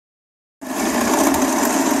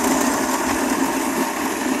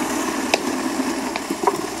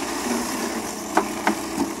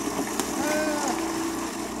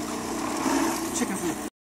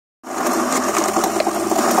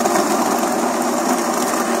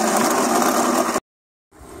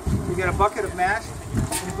get a bucket of mash,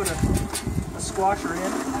 and you put a squasher in.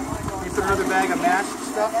 And you put another bag of mashed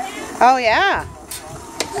stuff. Oh yeah.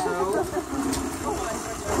 So.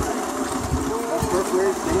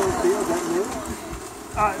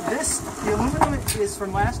 The aluminum is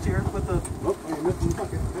from last year with the. Oh, you're missing the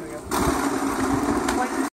bucket. There we go.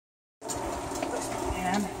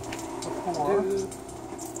 And the pour.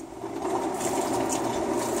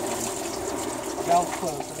 Valve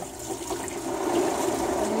closer.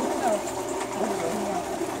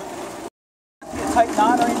 A tight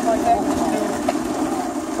knot or anything like that.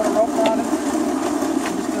 Put a rope around it.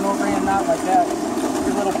 Just do an overhand knot like that.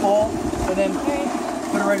 Your little pull, and then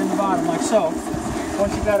put it right in the bottom, like so.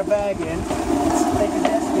 Once you've got a bag in, take the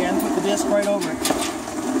disc in, put the disc right over it,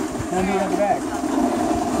 and then do another bag.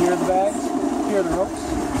 Here are the bags, here are the ropes.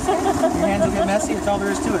 Your hands will get messy, that's all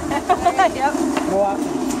there is to it. Yep. No option.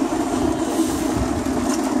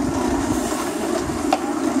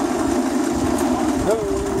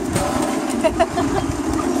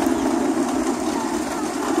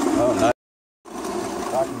 Oh, nice.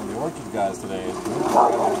 Talking to the orchard guys today.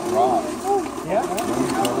 Yeah?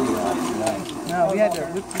 Nice. No,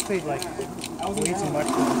 we paid like way too much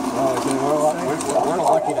for them. We're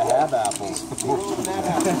lucky to have apples. So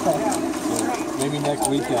maybe next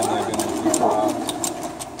weekend they're going to go out.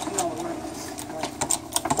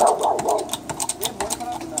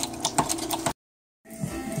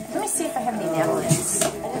 Let me see if I have any napkins.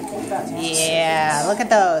 Yeah, look at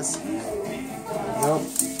those. Nope.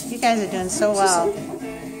 You guys are doing so well.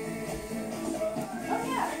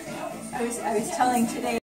 I was telling today